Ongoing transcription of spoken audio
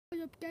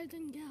up, guys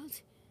and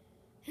gals?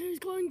 Who's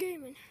going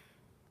gaming?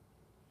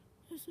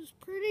 This is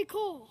pretty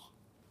cool.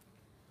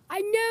 I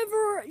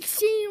never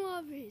seen one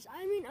of these.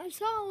 I mean, I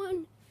saw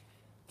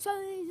some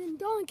of these in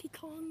Donkey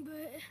Kong, but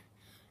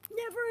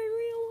never in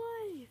real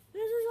life.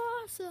 This is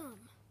awesome.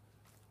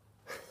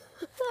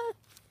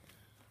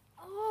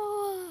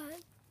 Oh,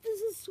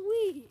 this is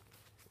sweet.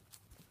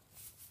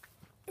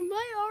 If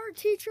my art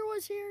teacher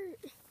was here,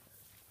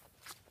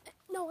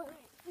 no wait.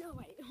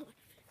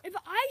 If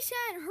I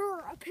sent her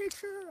a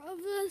picture of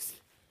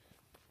this,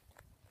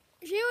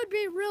 she would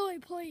be really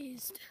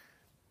pleased.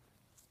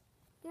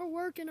 We're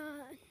working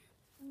on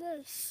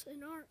this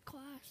in art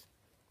class.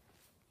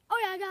 Oh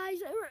yeah, guys,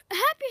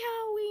 happy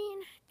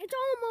Halloween. It's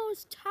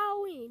almost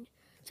Halloween,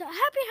 so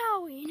happy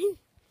Halloween.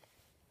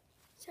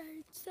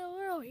 Sorry, it's still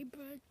early,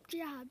 but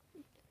yeah.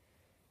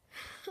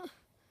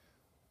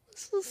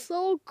 This is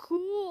so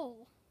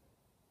cool.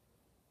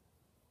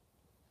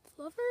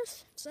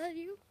 Fluffers, is that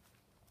you?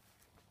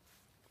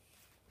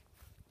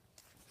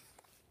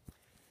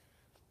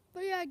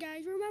 But yeah,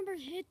 guys, remember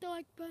to hit the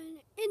like button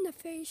in the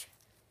face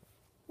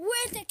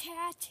with a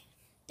cat.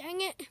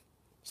 Dang it,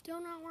 still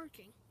not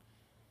working.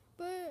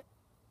 But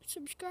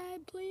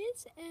subscribe,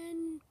 please,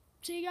 and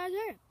see you guys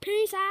there.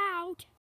 Peace out.